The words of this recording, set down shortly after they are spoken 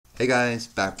Hey guys,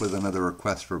 back with another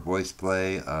request for voice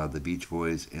play, the Beach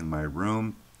Boys in My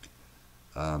Room.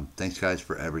 Thanks guys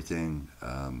for everything.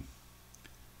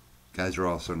 Guys are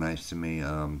all so nice to me.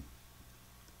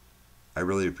 I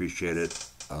really appreciate it,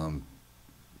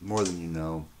 more than you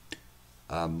know.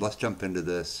 Let's jump into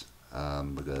this,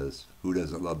 because who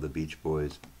doesn't love the Beach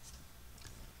Boys?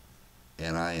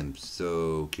 And I am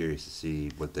so curious to see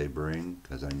what they bring,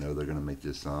 because I know they're going to make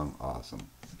this song awesome.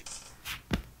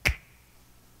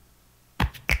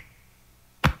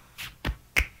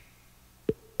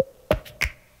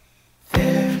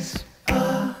 There's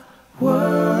a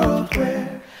world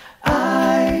where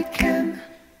I can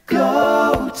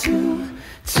go to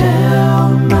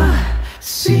tell my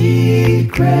secrets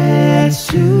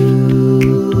to.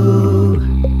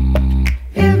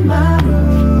 In my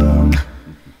room,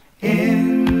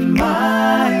 in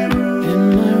my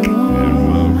room,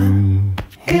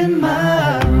 in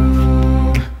my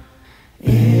room,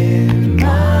 in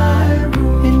my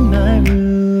room, in my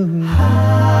room.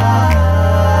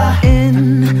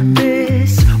 In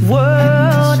this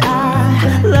world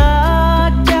I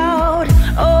locked out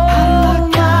all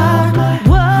my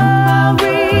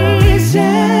worries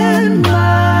and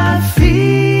my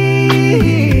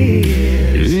fears.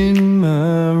 In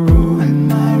my room, in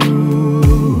my room,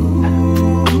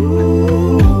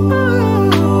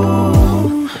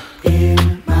 in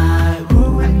my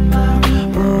room, in my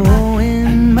room,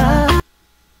 in my.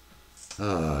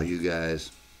 Oh, you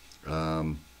guys.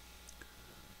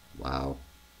 Wow.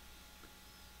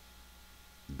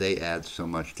 They add so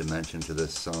much dimension to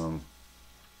this song.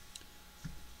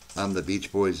 The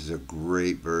Beach Boys is a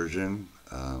great version.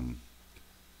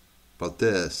 But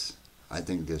this, I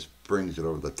think, just brings it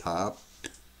over the top.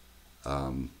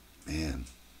 Man.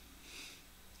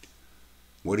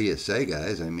 What do you say,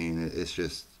 guys? I mean,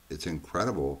 it's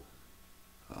incredible.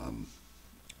 I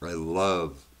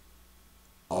love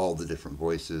all the different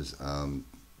voices.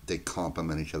 They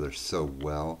complement each other so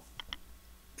well.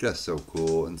 Just so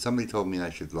cool. And somebody told me I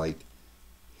should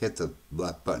hit the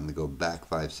left button to go back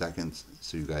 5 seconds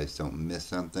so you guys don't miss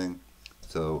something.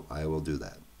 So I will do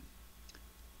that.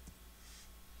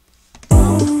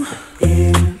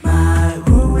 In my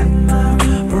room, in my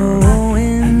room,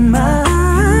 in my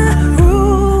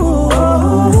room,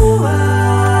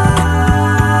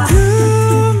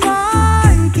 do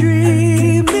my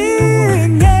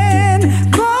dreaming and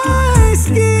my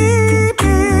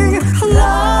sleeping,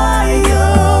 lie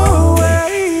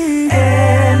awake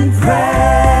and pray.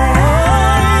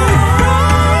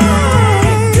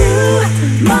 Do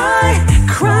my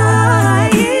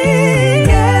crying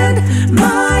and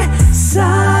my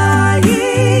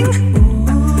sighing,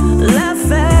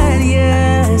 laugh at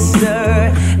yesterday.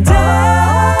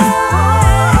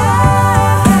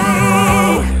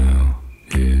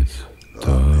 It's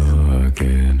dark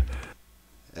and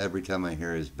Every time I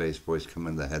hear his bass voice come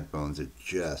in the headphones, it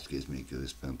just gives me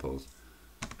goosepimples.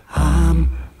 I'm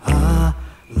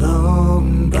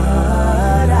alone, but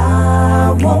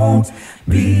I won't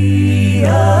be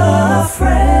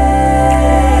afraid.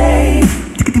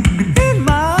 In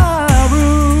my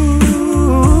room,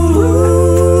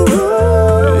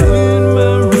 in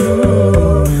my room,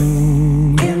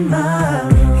 in my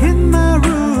room, in my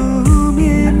room,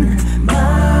 in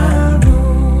my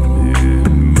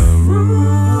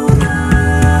room,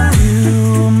 do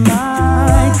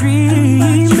my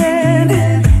dreaming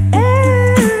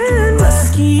and my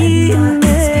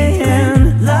scheming,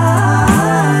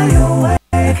 lie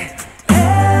awake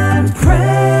and pray.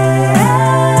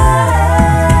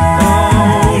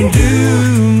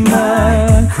 Do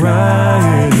my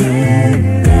crying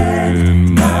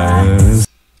and my.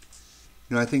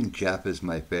 You know, I think Jeff is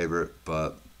my favorite,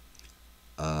 but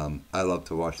I love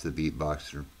to watch the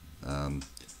beatboxer on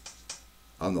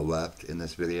the left in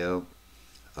this video.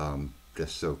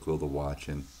 Just so cool to watch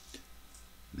him.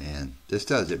 Man,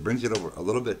 it brings it over a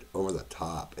little bit over the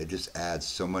top. It just adds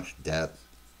so much depth.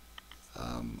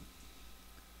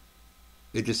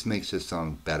 It just makes this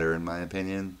song better, in my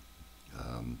opinion.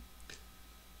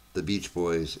 The Beach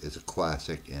Boys is a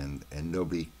classic, and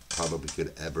nobody probably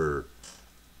could ever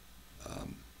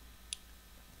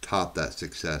top that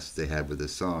success they had with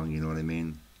this song, you know what I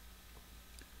mean?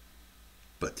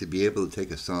 But to be able to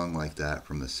take a song like that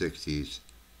from the 60s,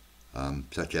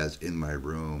 such as In My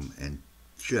Room, and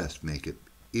just make it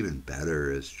even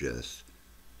better is just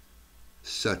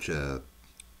such a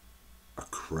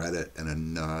credit and a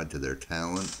nod to their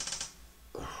talent.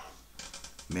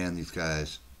 Man, these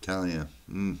guys, I'm telling you,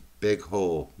 big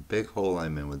hole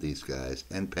I'm in with these guys,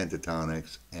 and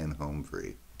Pentatonics and Home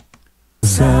Free.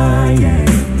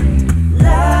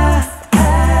 Laugh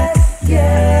at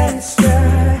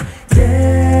yesterday.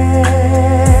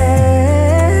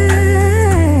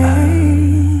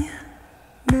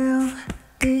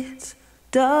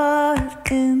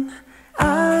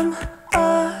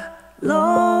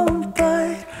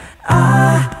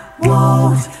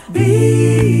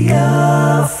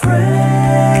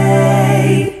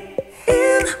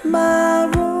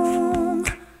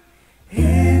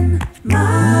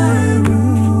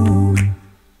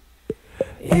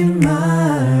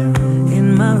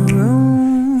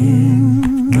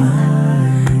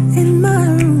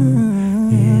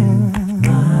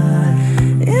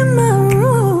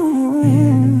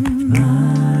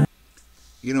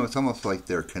 almost like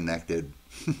they're connected.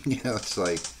 It's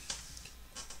like,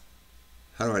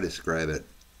 how do I describe it?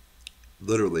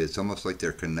 Literally, it's almost like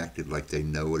they're connected, like they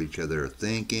know what each other are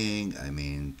thinking. I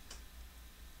mean,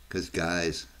 because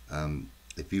guys,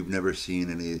 if you've never seen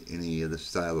any of the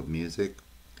style of music,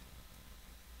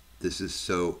 this is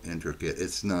so intricate.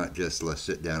 It's not just let's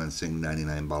sit down and sing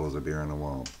 99 bottles of beer on the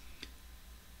wall.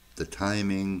 The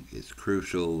timing is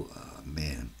crucial,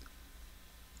 man.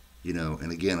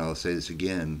 And again, I'll say this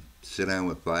again: sit down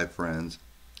with 5 friends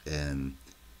and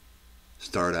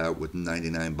start out with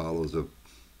 99 bottles of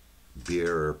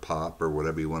beer or pop or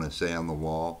whatever you want to say on the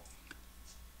wall.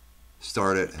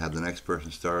 Start it, have the next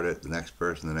person start it, the next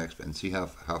person, the next, and see how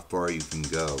far you can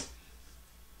go.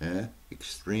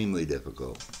 Extremely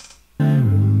difficult.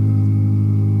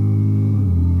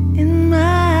 In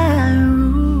my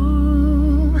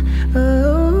room.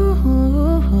 Oh.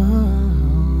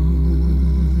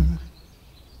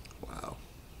 Wow.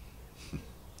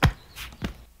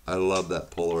 I love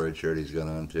that Polaroid shirt he's got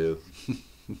on too.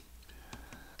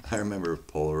 I remember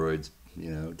Polaroids,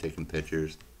 taking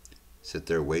pictures. Sit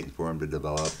there waiting for them to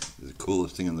develop. It's the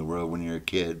coolest thing in the world when you're a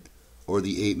kid. Or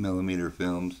the 8mm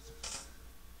films,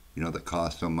 that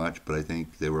cost so much, but I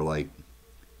think they were like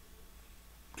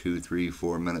 2, 3,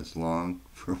 4 minutes long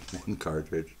for one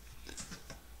cartridge.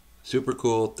 Super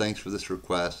cool. Thanks for this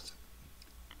request.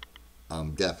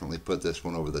 Definitely put this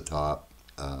one over the top.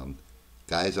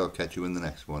 Guys, I'll catch you in the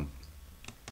next one.